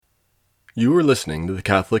You are listening to the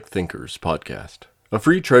Catholic Thinkers Podcast, a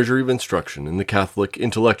free treasury of instruction in the Catholic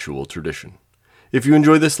intellectual tradition. If you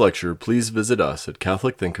enjoy this lecture, please visit us at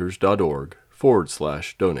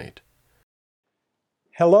catholicthinkers.org/donate.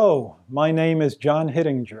 Hello, my name is John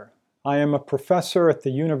Hittinger. I am a professor at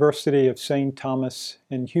the University of St. Thomas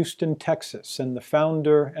in Houston, Texas, and the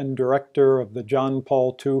founder and director of the John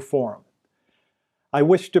Paul II Forum. I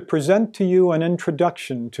wish to present to you an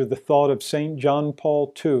introduction to the thought of St. John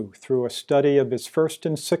Paul II through a study of his first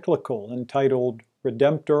encyclical entitled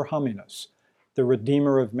Redemptor Hominis, the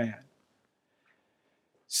Redeemer of Man.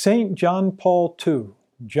 St. John Paul II,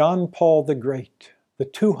 John Paul the Great, the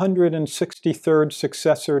 263rd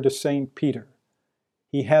successor to St. Peter.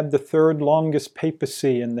 He had the third longest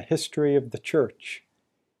papacy in the history of the Church.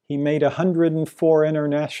 He made 104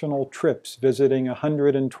 international trips visiting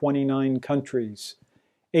 129 countries,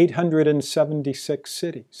 876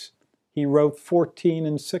 cities. He wrote 14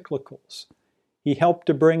 encyclicals. He helped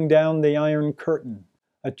to bring down the Iron Curtain,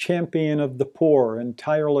 a champion of the poor and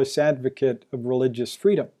tireless advocate of religious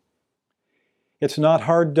freedom. It's not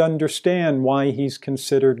hard to understand why he's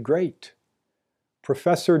considered great.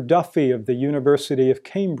 Professor Duffy of the University of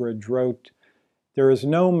Cambridge wrote, "There is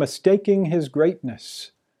no mistaking his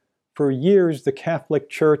greatness. For years, the Catholic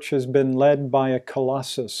Church has been led by a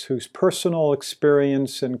colossus whose personal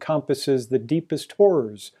experience encompasses the deepest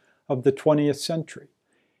horrors of the 20th century,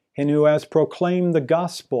 and who has proclaimed the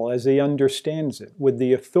gospel as he understands it, with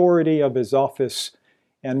the authority of his office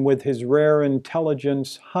and with his rare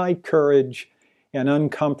intelligence, high courage, and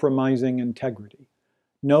uncompromising integrity.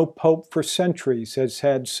 No pope for centuries has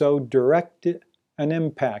had so direct an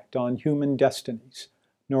impact on human destinies,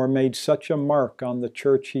 nor made such a mark on the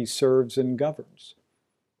Church he serves and governs."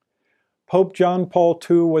 Pope John Paul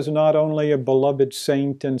II was not only a beloved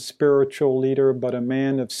saint and spiritual leader, but a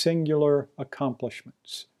man of singular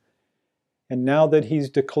accomplishments. And now that he's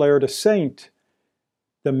declared a saint,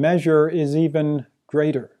 the measure is even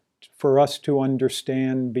greater for us to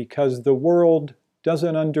understand, because the world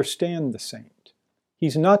doesn't understand the saint.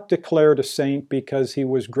 He's not declared a saint because he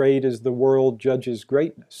was great as the world judges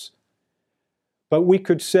greatness. But we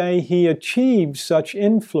could say he achieved such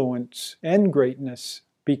influence and greatness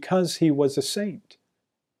because he was a saint.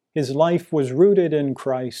 His life was rooted in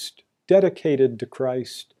Christ, dedicated to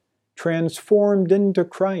Christ, transformed into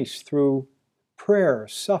Christ through prayer,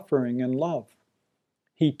 suffering, and love.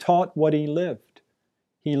 He taught what he lived.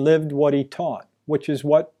 He lived what he taught, which is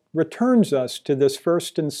what returns us to this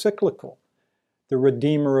first encyclical, the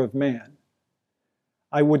Redeemer of Man.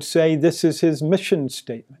 I would say this is his mission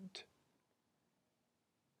statement.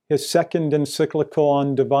 His second encyclical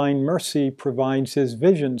on divine mercy provides his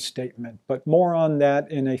vision statement, but more on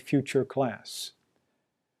that in a future class.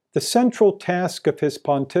 The central task of his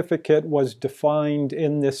pontificate was defined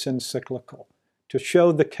in this encyclical, to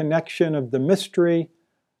show the connection of the mystery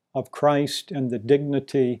of Christ and the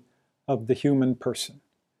dignity of the human person.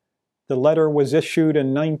 The letter was issued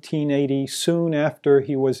in 1980, soon after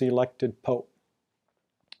he was elected Pope.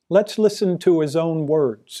 Let's listen to his own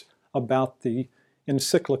words about the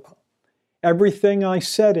encyclical. "Everything I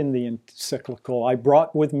said in the encyclical I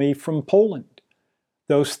brought with me from Poland.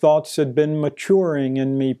 Those thoughts had been maturing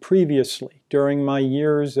in me previously during my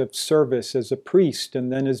years of service as a priest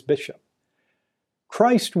and then as bishop.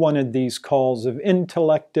 Christ wanted these calls of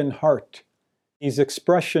intellect and heart, these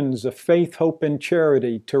expressions of faith, hope, and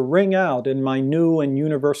charity to ring out in my new and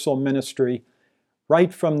universal ministry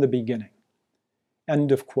right from the beginning."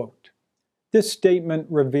 End of quote. This statement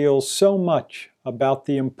reveals so much about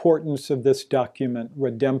the importance of this document,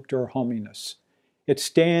 Redemptor Hominis. It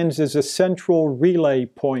stands as a central relay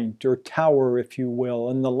point, or tower, if you will,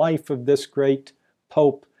 in the life of this great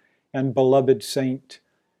Pope and beloved saint.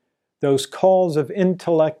 Those calls of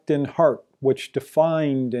intellect and heart, which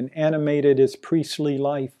defined and animated his priestly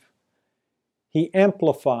life. He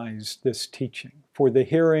amplifies this teaching for the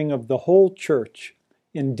hearing of the whole Church,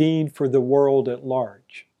 indeed for the world at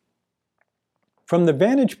large. From the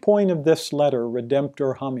vantage point of this letter,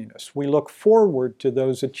 Redemptor Hominis, we look forward to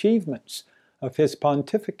those achievements of his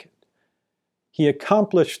pontificate. He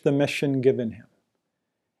accomplished the mission given him.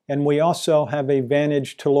 And we also have a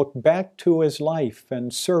vantage to look back to his life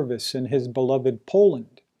and service in his beloved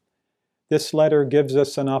Poland. This letter gives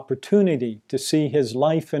us an opportunity to see his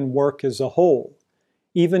life and work as a whole,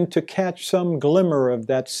 even to catch some glimmer of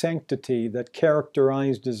that sanctity that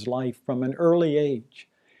characterized his life from an early age,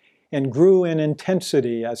 and grew in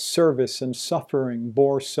intensity as service and suffering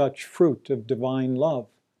bore such fruit of divine love.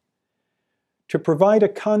 To provide a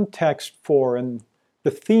context for and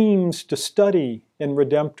the themes to study in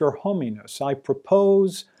Redemptor Hominis, I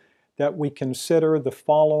propose that we consider the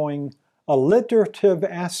following alliterative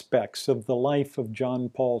aspects of the life of John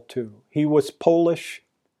Paul II. He was Polish,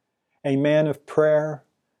 a man of prayer.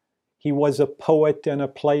 He was a poet and a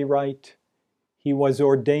playwright. He was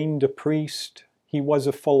ordained a priest. He was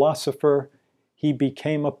a philosopher. He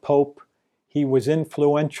became a pope. He was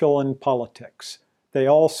influential in politics. They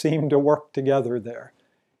all seem to work together there.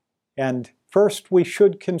 And first, we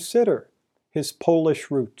should consider his Polish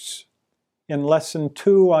roots. In Lesson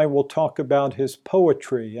 2, I will talk about his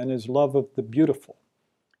poetry and his love of the beautiful.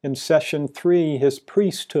 In Session 3, his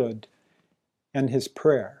priesthood and his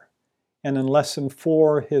prayer. And in Lesson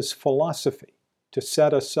 4, his philosophy, to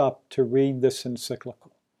set us up to read this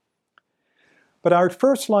encyclical. But I would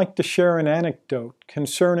first like to share an anecdote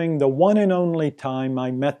concerning the one and only time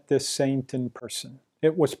I met this saint in person.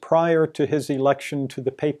 It was prior to his election to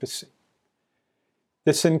the papacy.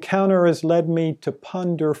 This encounter has led me to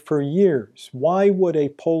ponder for years, why would a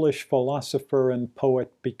Polish philosopher and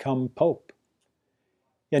poet become pope?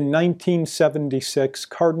 In 1976,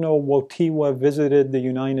 Cardinal Wojtyła visited the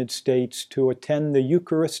United States to attend the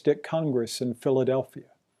Eucharistic Congress in Philadelphia.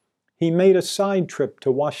 He made a side trip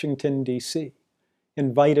to Washington, D.C.,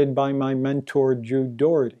 invited by my mentor, Jude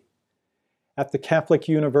Doherty. At the Catholic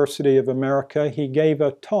University of America, he gave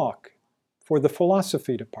a talk for the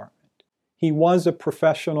philosophy department. He was a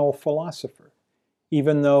professional philosopher,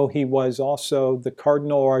 even though he was also the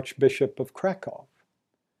Cardinal Archbishop of Krakow.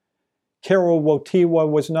 Karol Wojtyła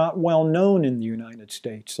was not well known in the United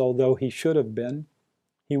States, although he should have been.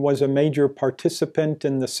 He was a major participant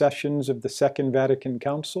in the sessions of the Second Vatican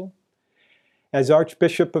Council. As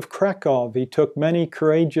Archbishop of Krakow, he took many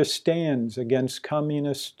courageous stands against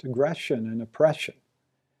communist aggression and oppression.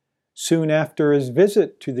 Soon after his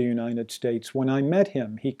visit to the United States, when I met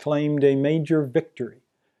him, he claimed a major victory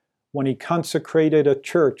when he consecrated a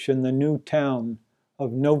church in the new town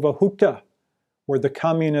of Nowa Huta, where the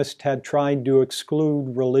communists had tried to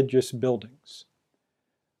exclude religious buildings.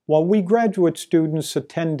 While we graduate students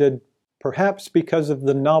attended, perhaps because of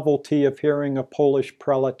the novelty of hearing a Polish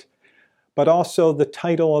prelate, but also the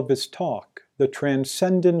title of his talk, The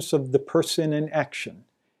Transcendence of the Person in Action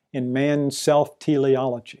in Man's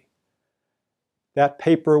Self-Teleology. That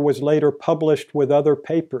paper was later published with other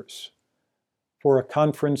papers for a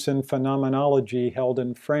conference in phenomenology held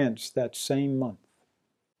in France that same month.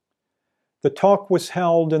 The talk was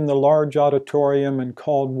held in the large auditorium in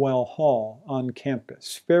Caldwell Hall on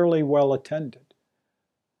campus, fairly well attended.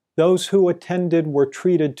 Those who attended were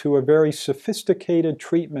treated to a very sophisticated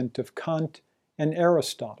treatment of Kant and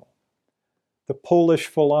Aristotle. The Polish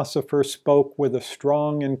philosopher spoke with a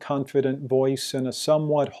strong and confident voice in a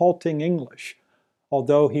somewhat halting English,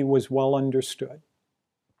 although he was well understood.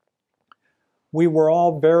 We were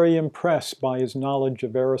all very impressed by his knowledge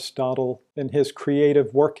of Aristotle and his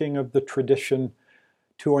creative working of the tradition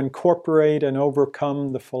to incorporate and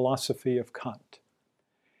overcome the philosophy of Kant.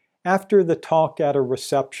 After the talk at a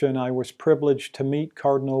reception, I was privileged to meet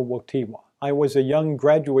Cardinal Wojtyła. I was a young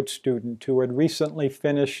graduate student who had recently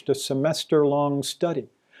finished a semester-long study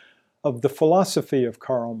of the philosophy of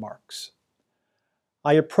Karl Marx.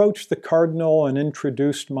 I approached the cardinal and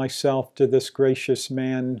introduced myself to this gracious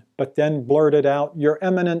man, but then blurted out, "Your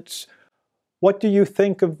Eminence, what do you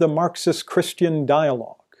think of the Marxist-Christian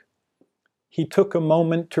dialogue?" He took a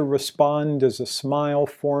moment to respond as a smile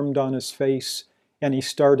formed on his face, and he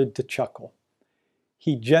started to chuckle.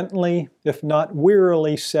 He gently, if not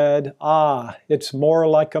wearily, said, "Ah, it's more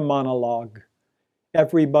like a monologue."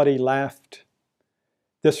 Everybody laughed.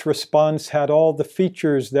 This response had all the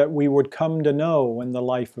features that we would come to know in the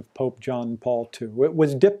life of Pope John Paul II. It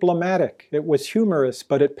was diplomatic, it was humorous,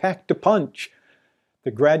 but it packed a punch.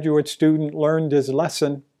 The graduate student learned his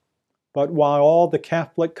lesson, but while all the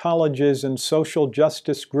Catholic colleges and social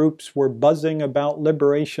justice groups were buzzing about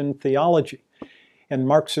liberation theology and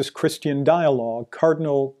Marxist-Christian dialogue,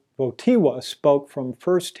 Cardinal Wojtyła spoke from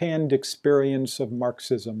first-hand experience of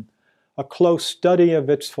Marxism, a close study of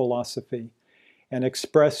its philosophy, and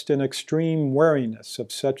expressed an extreme wariness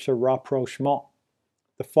of such a rapprochement.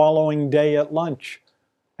 The following day at lunch,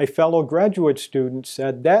 a fellow graduate student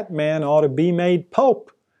said, "That man ought to be made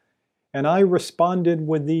pope." And I responded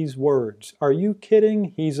with these words, "Are you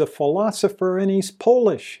kidding? He's a philosopher and he's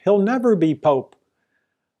Polish. He'll never be pope."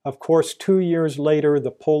 Of course, 2 years later,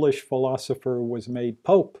 the Polish philosopher was made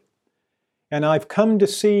pope. And I've come to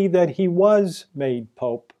see that he was made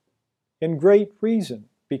pope, in great reason,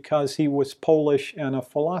 because he was Polish and a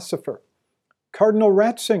philosopher. Cardinal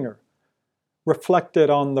Ratzinger reflected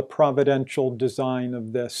on the providential design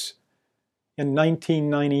of this in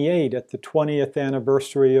 1998 at the 20th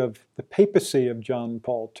anniversary of the papacy of John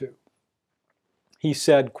Paul II. He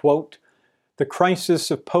said, quote, The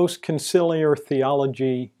crisis of post-conciliar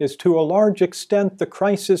theology is to a large extent the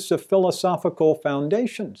crisis of philosophical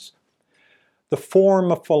foundations. The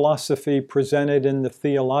form of philosophy presented in the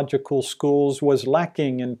theological schools was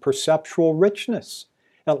lacking in perceptual richness.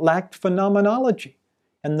 It lacked phenomenology,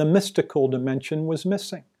 and the mystical dimension was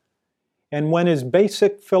missing. And when his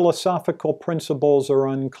basic philosophical principles are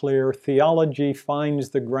unclear, theology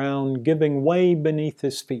finds the ground giving way beneath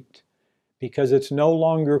his feet, because it's no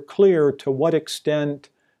longer clear to what extent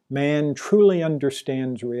man truly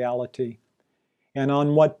understands reality and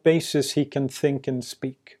on what basis he can think and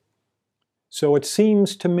speak. So it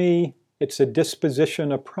seems to me it's a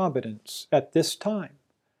disposition of providence at this time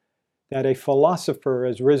that a philosopher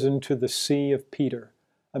has risen to the see of Peter,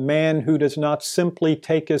 a man who does not simply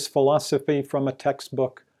take his philosophy from a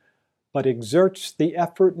textbook, but exerts the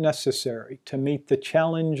effort necessary to meet the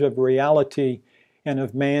challenge of reality and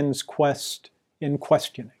of man's quest in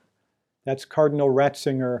questioning. That's Cardinal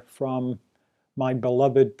Ratzinger from my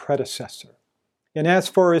beloved predecessor. And as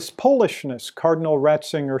for his Polishness, Cardinal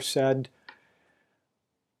Ratzinger said,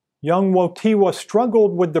 young Wojtyła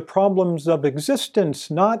struggled with the problems of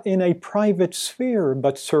existence not in a private sphere,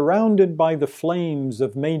 but surrounded by the flames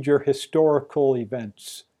of major historical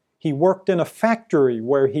events. He worked in a factory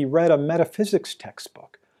where he read a metaphysics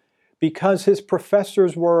textbook because his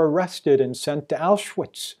professors were arrested and sent to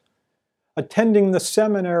Auschwitz. Attending the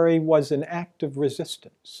seminary was an act of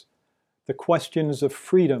resistance. The questions of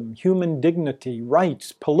freedom, human dignity,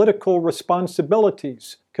 rights, political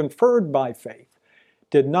responsibilities conferred by faith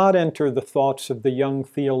did not enter the thoughts of the young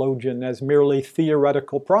theologian as merely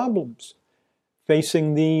theoretical problems.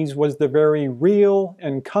 Facing these was the very real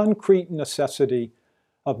and concrete necessity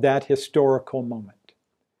of that historical moment.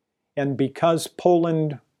 And because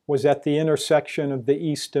Poland was at the intersection of the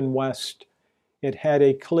East and West, it had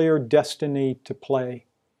a clear destiny to play.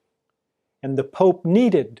 And the Pope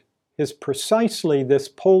needed precisely this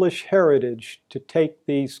Polish heritage to take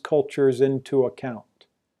these cultures into account.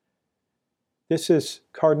 This is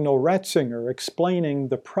Cardinal Ratzinger explaining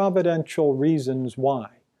the providential reasons why.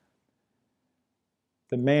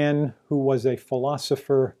 The man who was a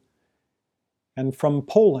philosopher and from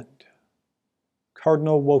Poland,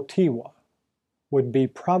 Cardinal Wojtyła, would be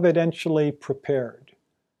providentially prepared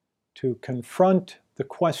to confront the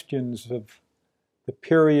questions of the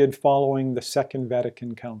period following the Second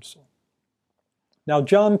Vatican Council. Now,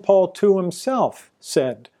 John Paul II himself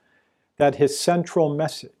said that his central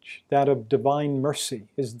message, that of divine mercy,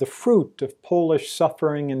 is the fruit of Polish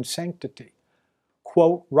suffering and sanctity.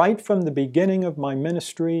 Quote, right from the beginning of my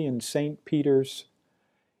ministry in St. Peter's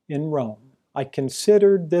in Rome, I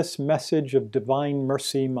considered this message of divine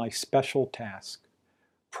mercy my special task.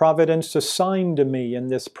 Providence assigned to me in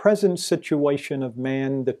this present situation of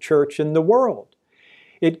man, the church, and the world.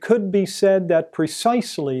 It could be said that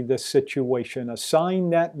precisely this situation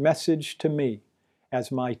assigned that message to me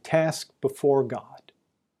as my task before God.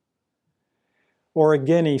 Or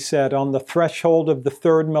again, he said, on the threshold of the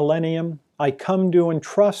third millennium, I come to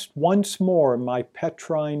entrust once more my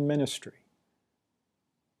Petrine ministry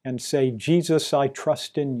and say, Jesus, I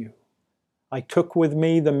trust in you. I took with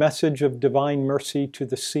me the message of divine mercy to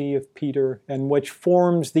the see of Peter, and which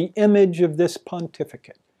forms the image of this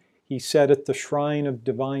pontificate, he said at the shrine of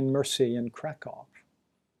divine mercy in Krakow.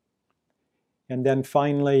 And then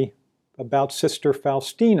finally, about Sister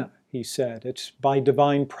Faustina, he said, it's by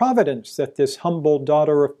divine providence that this humble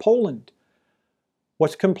daughter of Poland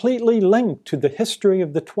was completely linked to the history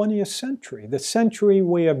of the 20th century, the century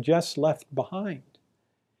we have just left behind.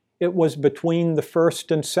 It was between the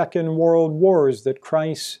First and Second World Wars that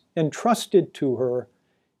Christ entrusted to her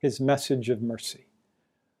his message of mercy.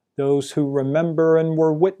 Those who remember and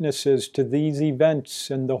were witnesses to these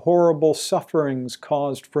events and the horrible sufferings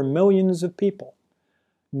caused for millions of people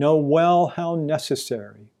know well how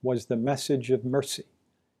necessary was the message of mercy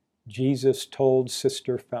Jesus told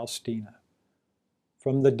Sister Faustina.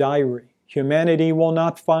 From the diary, humanity will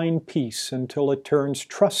not find peace until it turns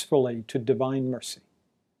trustfully to divine mercy.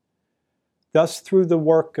 Thus, through the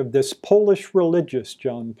work of this Polish religious,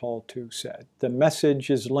 John Paul II said, the message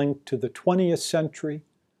is linked to the 20th century,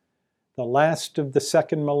 the last of the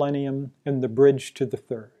second millennium, and the bridge to the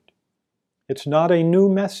third. It's not a new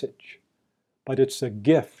message, but it's a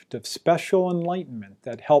gift of special enlightenment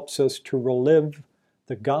that helps us to relive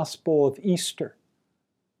the gospel of Easter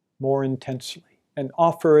more intensely and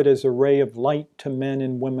offer it as a ray of light to men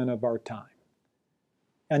and women of our time.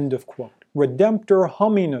 End of quote. Redemptor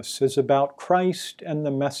hominis is about Christ and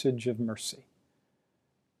the message of mercy.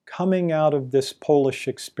 Coming out of this Polish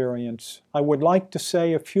experience, I would like to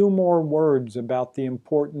say a few more words about the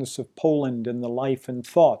importance of Poland in the life and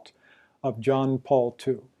thought of John Paul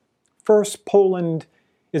II. First, Poland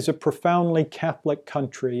is a profoundly Catholic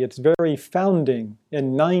country. Its very founding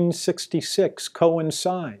in 966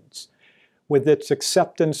 coincides with its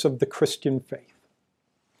acceptance of the Christian faith.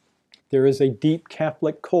 There is a deep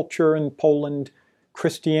Catholic culture in Poland.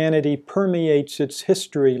 Christianity permeates its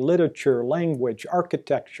history, literature, language,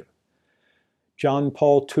 architecture. John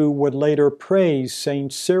Paul II would later praise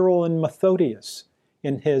Saint Cyril and Methodius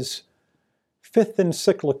in his fifth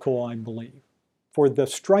encyclical, I believe, for the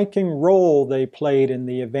striking role they played in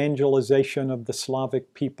the evangelization of the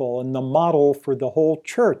Slavic people and the model for the whole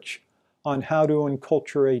church on how to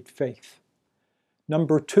enculturate faith.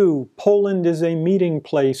 Number two, Poland is a meeting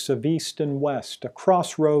place of East and West, a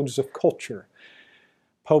crossroads of culture.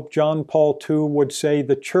 Pope John Paul II would say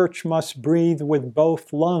the church must breathe with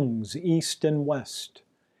both lungs, East and West.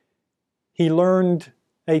 He learned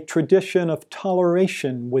a tradition of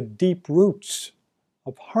toleration with deep roots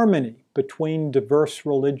of harmony between diverse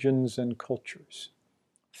religions and cultures.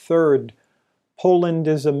 Third, Poland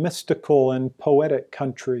is a mystical and poetic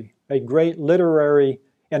country, a great literary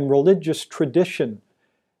and religious tradition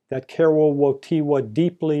that Karol Wojtyła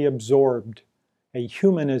deeply absorbed, a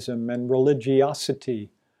humanism and religiosity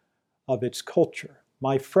of its culture.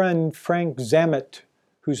 My friend Frank Zamet,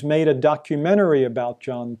 who's made a documentary about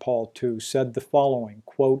John Paul II, said the following,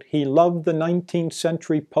 quote, "He loved the 19th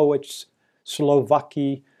century poets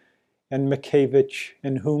Słowacki and Mickiewicz,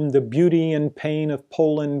 in whom the beauty and pain of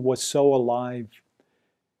Poland was so alive.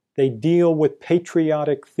 They deal with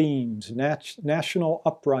patriotic themes, national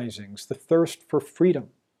uprisings, the thirst for freedom,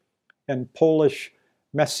 and Polish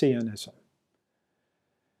messianism."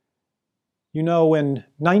 You know, in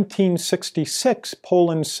 1966,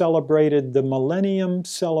 Poland celebrated the millennium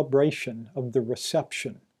celebration of the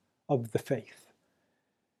reception of the faith.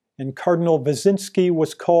 And Cardinal Wyszynski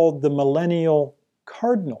was called the millennial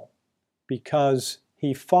cardinal because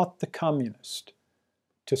he fought the communists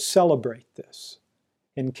to celebrate this.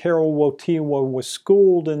 And Karol Wojtyła was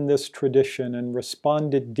schooled in this tradition and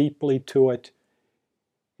responded deeply to it.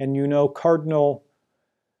 And you know, Cardinal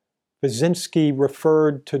Wyszynski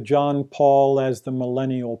referred to John Paul as the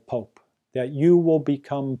millennial pope, that you will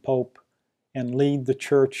become pope and lead the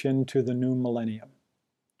church into the new millennium.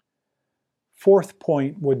 Fourth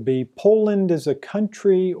point would be Poland is a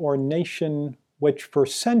country or nation which for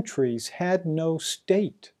centuries had no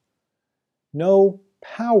state, no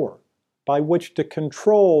power by which to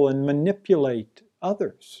control and manipulate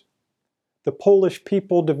others. The Polish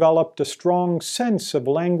people developed a strong sense of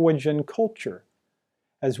language and culture,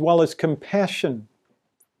 as well as compassion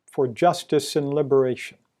for justice and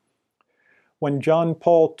liberation. When John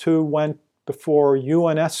Paul II went before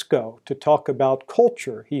UNESCO to talk about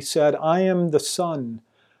culture, he said, "I am the son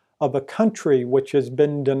of a country which has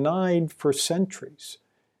been denied for centuries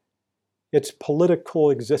its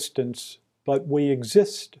political existence, but we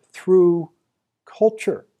exist through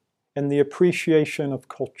culture and the appreciation of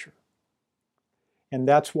culture." And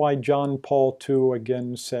that's why John Paul II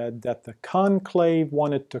again said that the conclave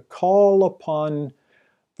wanted to call upon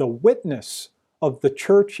the witness of the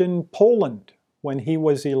church in Poland when he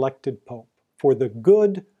was elected pope for the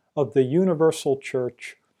good of the universal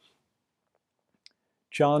church.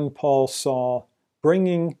 John Paul saw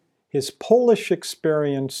bringing his Polish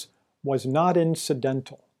experience was not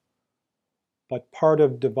incidental, but part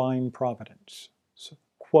of divine providence. So,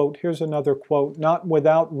 quote, here's another quote, "Not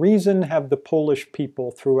without reason have the Polish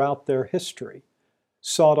people throughout their history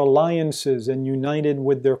sought alliances and united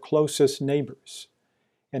with their closest neighbors,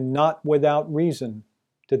 and not without reason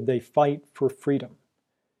did they fight for freedom.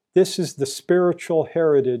 This is the spiritual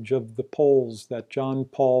heritage of the Poles that John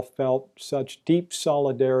Paul felt such deep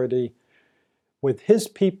solidarity with his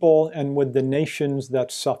people and with the nations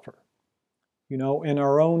that suffer." You know, in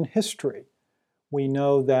our own history, we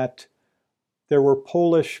know that there were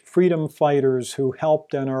Polish freedom fighters who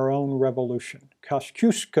helped in our own revolution.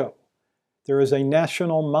 Kosciuszko, there is a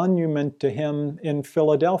national monument to him in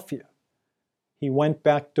Philadelphia. He went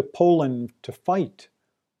back to Poland to fight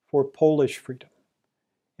for Polish freedom.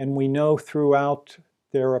 And we know throughout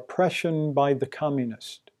their oppression by the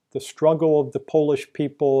communists, the struggle of the Polish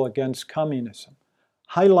people against communism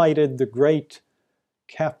highlighted the great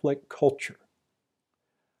Catholic culture.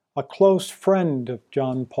 A close friend of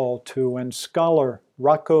John Paul II and scholar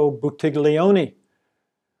Rocco Buttiglione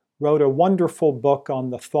wrote a wonderful book on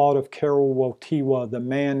the thought of Karol Wojtyła, the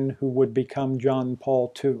man who would become John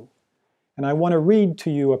Paul II. And I want to read to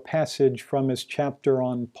you a passage from his chapter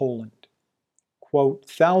on Poland. Quote,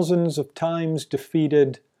 "Thousands of times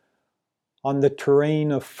defeated on the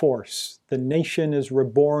terrain of force, the nation is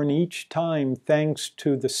reborn each time thanks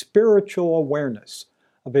to the spiritual awareness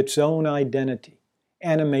of its own identity,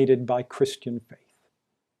 animated by Christian faith.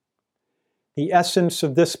 The essence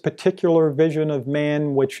of this particular vision of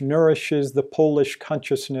man which nourishes the Polish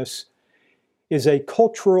consciousness is a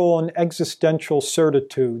cultural and existential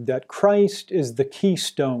certitude that Christ is the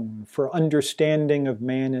keystone for understanding of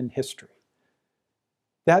man in history.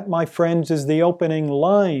 That, my friends, is the opening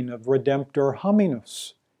line of Redemptor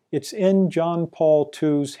Hominis. It's in John Paul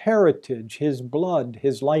II's heritage, his blood,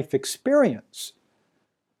 his life experience.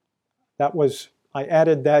 I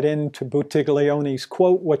added that into Buttiglione's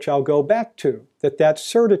quote, which I'll go back to, that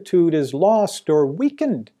certitude is lost or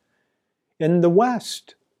weakened in the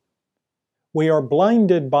West. We are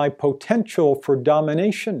blinded by potential for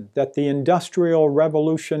domination that the Industrial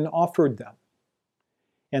Revolution offered them.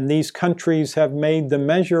 And these countries have made the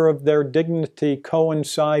measure of their dignity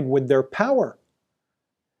coincide with their power.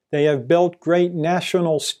 They have built great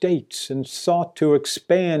national states and sought to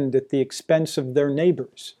expand at the expense of their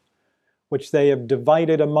neighbors, which they have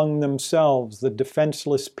divided among themselves, the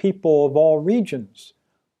defenseless people of all regions,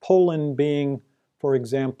 Poland being, for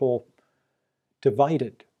example,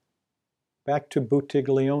 divided. Back to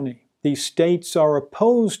Buttiglione. These states are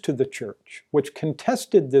opposed to the church, which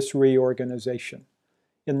contested this reorganization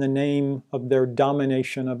in the name of their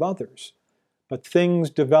domination of others. But things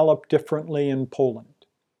developed differently in Poland.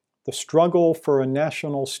 The struggle for a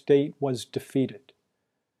national state was defeated.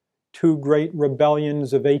 Two great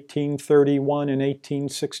rebellions of 1831 and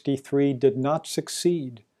 1863 did not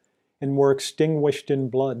succeed and were extinguished in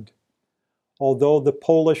blood. Although the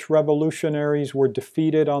Polish revolutionaries were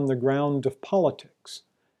defeated on the ground of politics,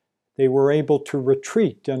 they were able to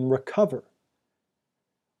retreat and recover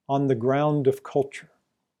on the ground of culture.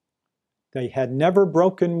 They had never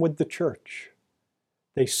broken with the church.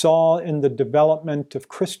 They saw in the development of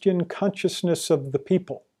Christian consciousness of the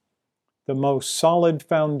people the most solid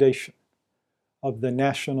foundation of the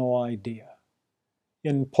national idea.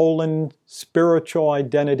 In Poland, spiritual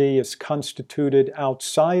identity is constituted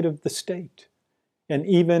outside of the state, and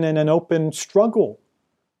even in an open struggle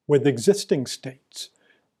with existing states,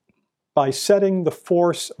 by setting the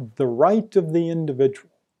force of the right of the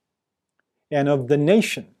individual and of the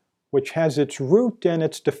nation, which has its root and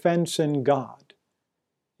its defense in God,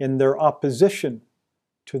 in their opposition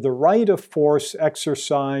to the right of force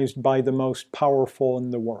exercised by the most powerful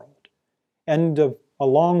in the world. End of a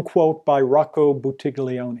long quote by Rocco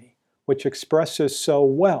Buttiglione, which expresses so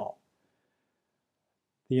well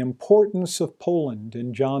the importance of Poland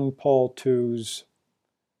in John Paul II's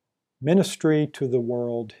ministry to the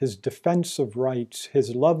world, his defense of rights,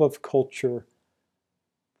 his love of culture,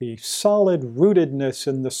 the solid rootedness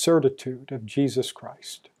in the certitude of Jesus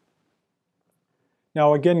Christ.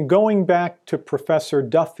 Now again, going back to Professor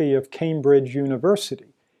Duffy of Cambridge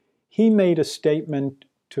University, he made a statement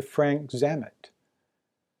to Frank Zamet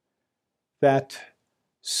that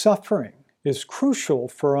suffering is crucial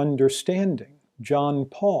for understanding John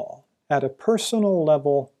Paul at a personal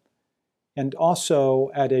level and also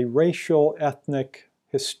at a racial, ethnic,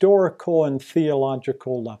 historical, and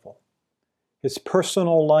theological level. His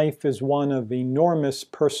personal life is one of enormous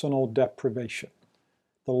personal deprivation.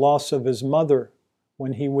 The loss of his mother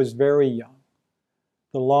when he was very young.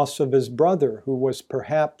 The loss of his brother, who was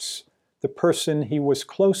perhaps the person he was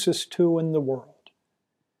closest to in the world.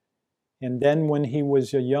 And then when he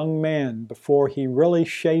was a young man, before he really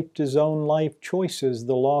shaped his own life choices,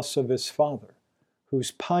 the loss of his father, whose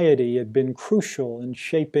piety had been crucial in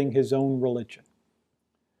shaping his own religion.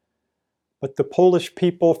 But the Polish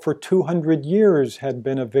people for 200 years had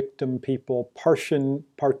been a victim people,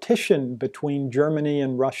 partitioned between Germany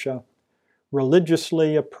and Russia,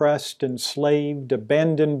 religiously oppressed, enslaved,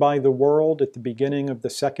 abandoned by the world at the beginning of the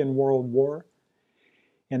Second World War.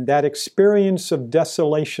 And that experience of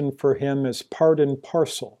desolation for him is part and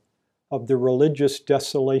parcel of the religious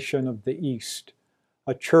desolation of the East,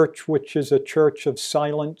 a church which is a church of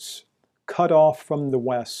silence, cut off from the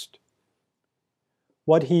West.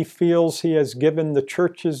 What he feels he has given the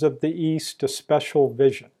churches of the East a special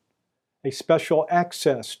vision, a special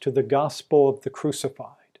access to the gospel of the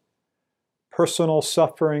crucified. Personal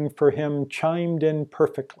suffering for him chimed in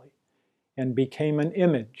perfectly and became an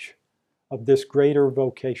image of this greater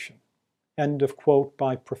vocation. End of quote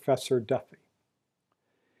by Professor Duffy.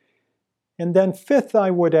 And then fifth,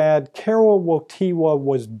 I would add, Karol Wojtyła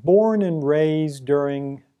was born and raised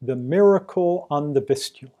during the miracle on the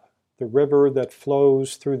Vistula, the river that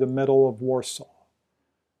flows through the middle of Warsaw.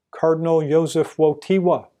 Cardinal Józef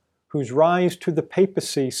Wojtyła, whose rise to the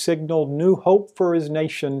papacy signaled new hope for his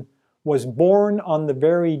nation, was born on the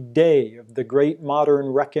very day of the great modern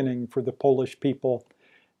reckoning for the Polish people,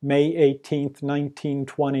 May 18,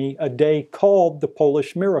 1920, a day called the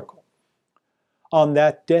Polish Miracle. On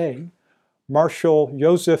that day, Marshal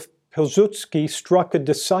Józef Pilsudski struck a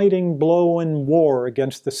deciding blow in war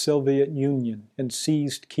against the Soviet Union and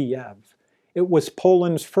seized Kiev. It was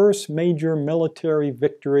Poland's first major military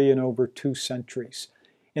victory in over 2 centuries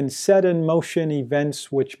and set in motion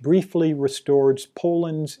events which briefly restored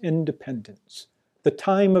Poland's independence, the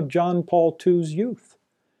time of John Paul II's youth.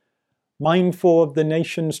 Mindful of the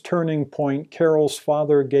nation's turning point, Karol's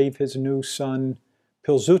father gave his new son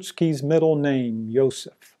Pilsudski's middle name,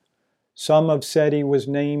 Józef. Some have said he was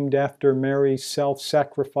named after Mary's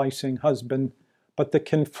self-sacrificing husband, but the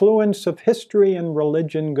confluence of history and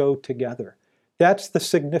religion go together. That's the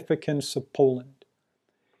significance of Poland.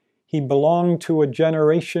 He belonged to a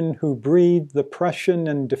generation who breathed oppression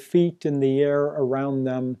and defeat in the air around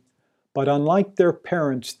them, but unlike their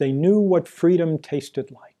parents, they knew what freedom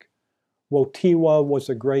tasted like. Wojtyła was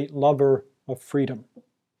a great lover of freedom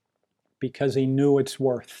because he knew its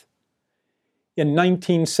worth. In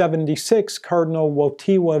 1976, Cardinal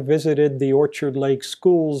Wojtyła visited the Orchard Lake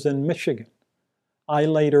schools in Michigan. I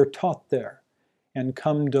later taught there and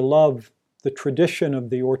come to love the tradition of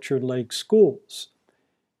the Orchard Lake schools.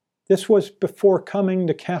 This was before coming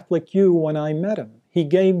to Catholic U when I met him. He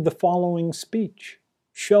gave the following speech,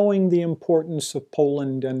 showing the importance of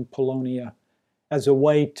Poland and Polonia as a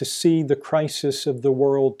way to see the crisis of the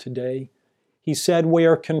world today. He said, we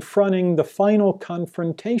are confronting the final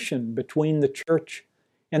confrontation between the church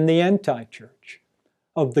and the anti-church,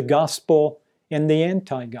 of the gospel and the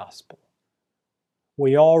anti-gospel.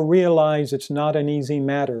 We all realize it's not an easy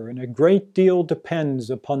matter, and a great deal depends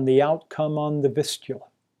upon the outcome on the Vistula.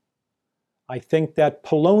 I think that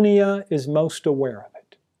Polonia is most aware of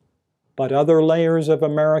it, but other layers of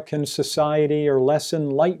American society are less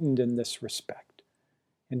enlightened in this respect,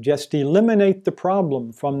 and just eliminate the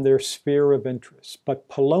problem from their sphere of interest. But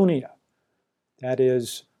Polonia, that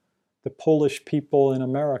is, the Polish people in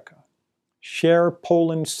America, share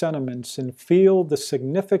Poland's sentiments and feel the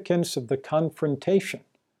significance of the confrontation,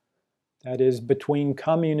 that is, between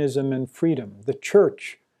communism and freedom, the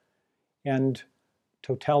church and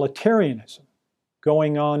totalitarianism,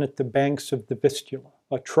 going on at the banks of the Vistula,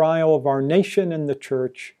 a trial of our nation and the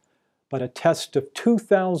church, but a test of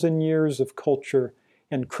 2,000 years of culture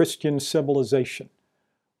and Christian civilization,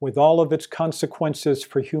 with all of its consequences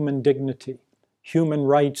for human dignity, human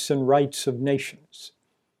rights, and rights of nations.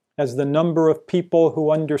 As the number of people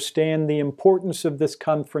who understand the importance of this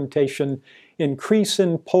confrontation increase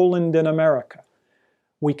in Poland and America,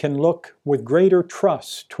 we can look with greater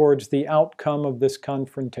trust towards the outcome of this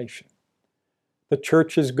confrontation. The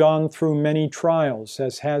Church has gone through many trials,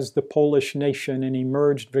 as has the Polish nation, and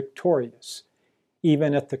emerged victorious,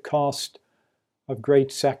 even at the cost of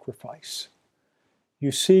great sacrifice.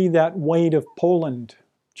 You see that weight of Poland,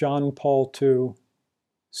 John Paul II,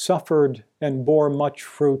 suffered and bore much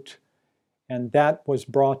fruit, and that was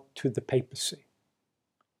brought to the papacy.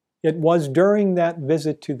 It was during that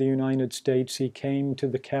visit to the United States he came to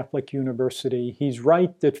the Catholic University. He's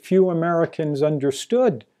right that few Americans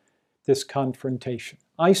understood this confrontation.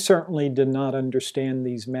 I certainly did not understand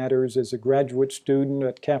these matters as a graduate student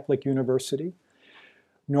at Catholic University,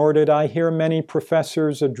 nor did I hear many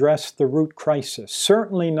professors address the root crisis,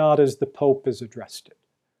 certainly not as the Pope has addressed it,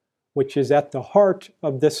 which is at the heart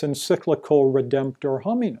of this encyclical Redemptor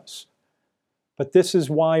Hominis. But this is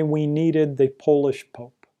why we needed the Polish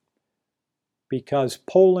Pope, because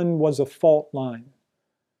Poland was a fault line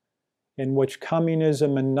in which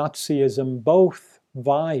communism and Nazism both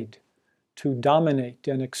vied to dominate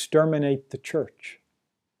and exterminate the church.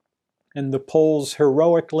 And the Poles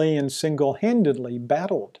heroically and single-handedly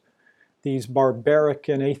battled these barbaric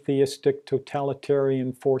and atheistic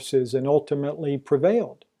totalitarian forces and ultimately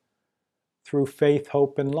prevailed through faith,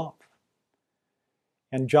 hope, and love.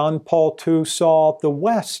 And John Paul II saw the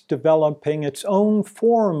West developing its own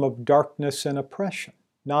form of darkness and oppression,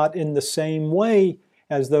 not in the same way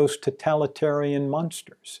as those totalitarian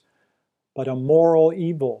monsters, but a moral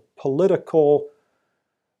evil, political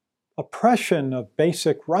oppression of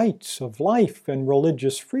basic rights of life and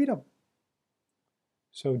religious freedom.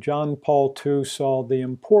 So John Paul II saw the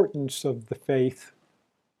importance of the faith.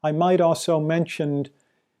 I might also mention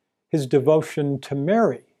his devotion to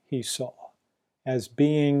Mary, he saw, as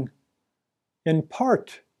being in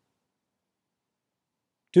part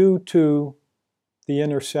due to the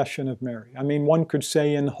intercession of Mary. I mean, one could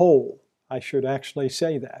say in whole, I should actually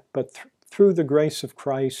say that, but through the grace of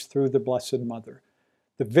Christ, through the Blessed Mother.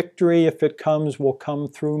 The victory, if it comes, will come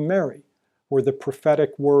through Mary, were the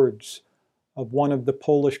prophetic words of one of the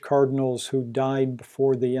Polish cardinals who died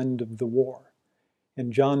before the end of the war.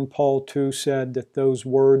 And John Paul II said that those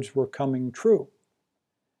words were coming true.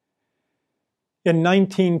 In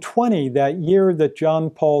 1920, that year that John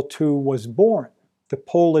Paul II was born, the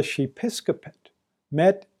Polish episcopate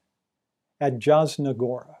met at Jasna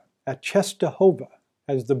Gora, at Czestochowa,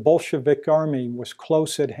 as the Bolshevik army was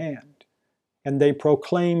close at hand, and they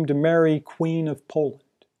proclaimed Mary Queen of Poland.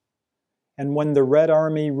 And when the Red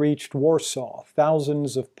Army reached Warsaw,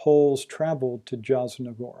 thousands of Poles traveled to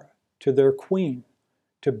Jasna Gora, to their queen,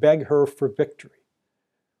 to beg her for victory,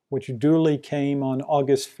 which duly came on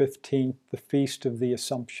August 15th, the Feast of the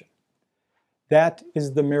Assumption. That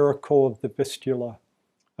is the miracle of the Vistula,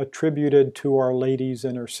 attributed to Our Lady's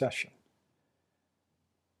intercession.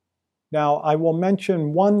 Now, I will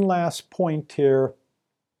mention one last point here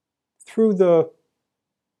through the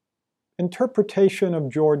interpretation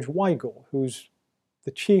of George Weigel, who's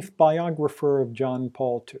the chief biographer of John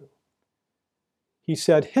Paul II. He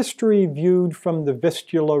said, history viewed from the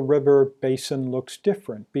Vistula River basin looks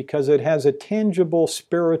different because it has a tangible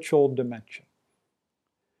spiritual dimension.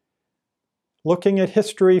 Looking at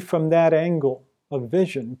history from that angle of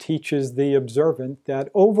vision teaches the observant that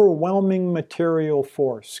overwhelming material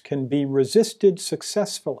force can be resisted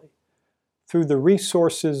successfully through the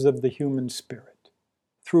resources of the human spirit,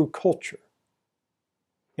 through culture,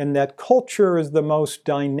 and that culture is the most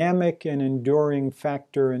dynamic and enduring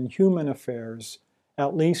factor in human affairs,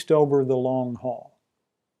 at least over the long haul.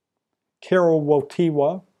 Karol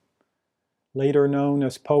Wojtyła, later known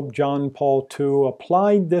as Pope John Paul II,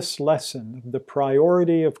 applied this lesson of the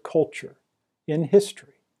priority of culture in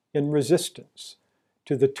history, in resistance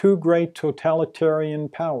to the two great totalitarian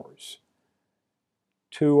powers,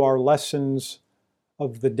 to our lessons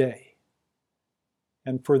of the day,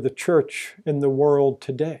 and for the church in the world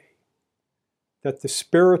today, that the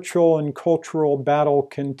spiritual and cultural battle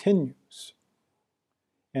continues.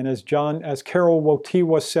 And as Karol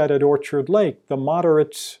Wojtyła said at Orchard Lake, the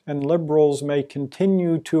moderates and liberals may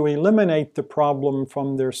continue to eliminate the problem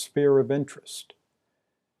from their sphere of interest.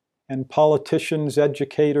 And politicians,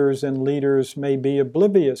 educators, and leaders may be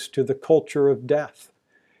oblivious to the culture of death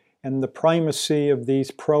and the primacy of these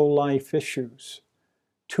pro-life issues.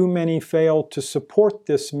 Too many fail to support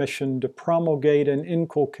this mission to promulgate and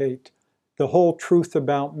inculcate the whole truth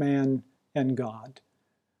about man and God.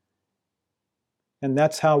 And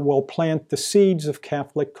that's how we'll plant the seeds of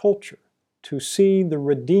Catholic culture, to see the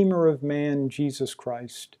Redeemer of man, Jesus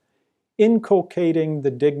Christ, inculcating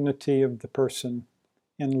the dignity of the person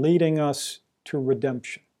and leading us to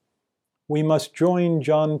redemption. We must join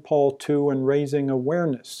John Paul II in raising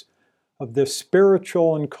awareness of this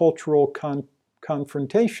spiritual and cultural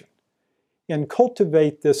confrontation and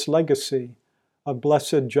cultivate this legacy of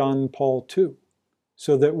Blessed John Paul II,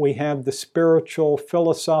 so that we have the spiritual,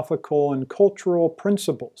 philosophical, and cultural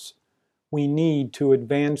principles we need to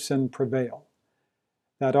advance and prevail,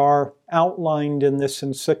 that are outlined in this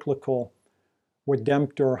encyclical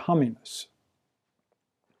Redemptor Hominis.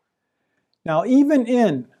 Now, even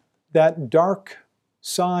in that dark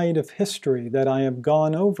side of history that I have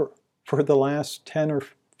gone over for the last 10 or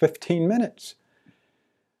 15 minutes,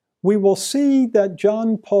 we will see that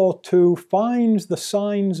John Paul II finds the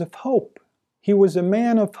signs of hope. He was a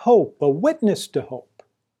man of hope, a witness to hope.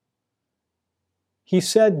 He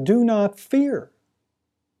said, "Do not fear.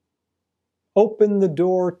 Open the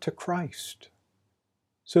door to Christ."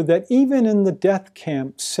 So that even in the death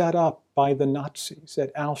camp set up by the Nazis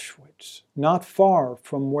at Auschwitz, not far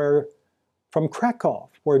from Krakow,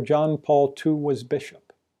 where John Paul II was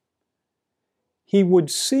bishop, he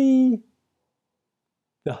would see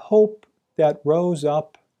the hope that rose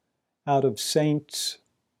up out of saints.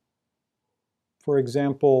 For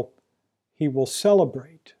example, he will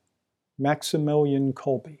celebrate Maximilian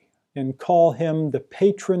Kolbe and call him the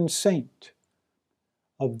patron saint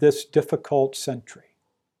of this difficult century.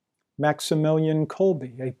 Maximilian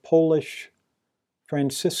Kolbe, a Polish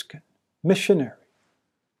Franciscan missionary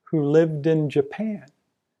who lived in Japan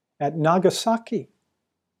at Nagasaki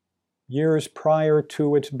years prior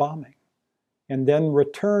to its bombing, and then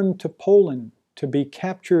returned to Poland to be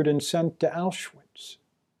captured and sent to Auschwitz.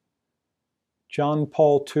 John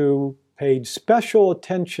Paul II paid special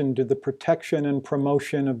attention to the protection and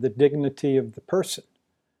promotion of the dignity of the person.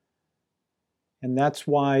 And that's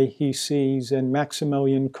why he sees in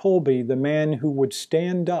Maximilian Kolbe the man who would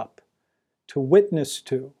stand up to witness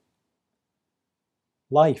to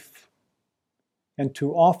life and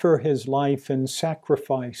to offer his life in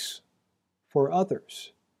sacrifice for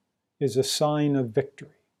others is a sign of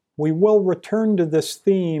victory. We will return to this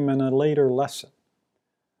theme in a later lesson.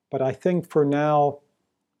 But I think for now,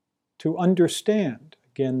 to understand,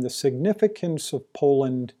 again, the significance of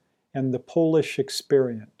Poland and the Polish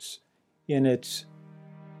experience in its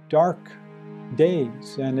dark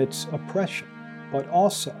days and its oppression, but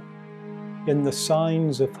also in the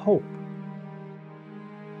signs of hope.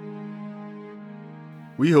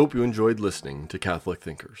 We hope you enjoyed listening to Catholic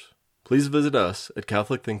Thinkers. Please visit us at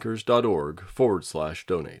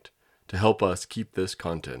catholicthinkers.org/donate to help us keep this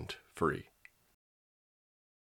content free.